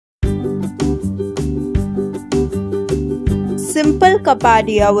Simple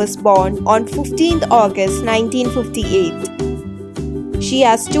Kapadia was born on 15th August 1958. She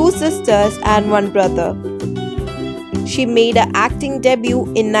has two sisters and one brother. She made her acting debut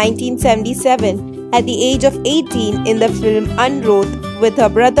in 1977 at the age of 18 in the film Unroth with her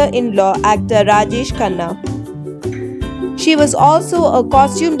brother-in-law actor Rajesh Khanna. She was also a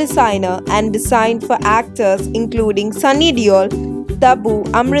costume designer and designed for actors including Sunny Deol, Tabu,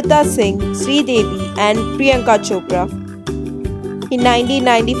 Amrita Singh, Sridevi and Priyanka Chopra. In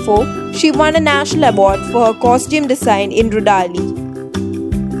 1994, she won a national award for her costume design in Rudali.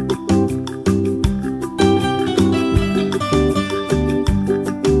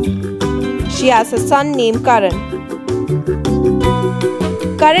 She has a son named Karan.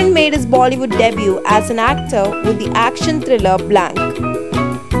 Karan made his Bollywood debut as an actor with the action thriller Blank.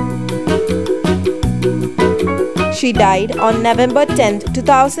 She died on November 10,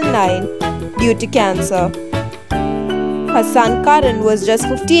 2009 due to cancer. Her son Karan was just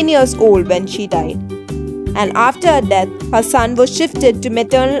 15 years old when she died. And after her death, her son was shifted to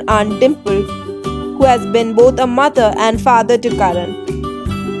maternal aunt Dimple, who has been both a mother and father to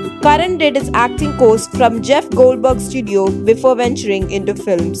Karan. Karan did his acting course from Jeff Goldberg's studio before venturing into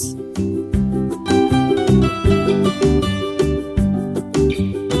films.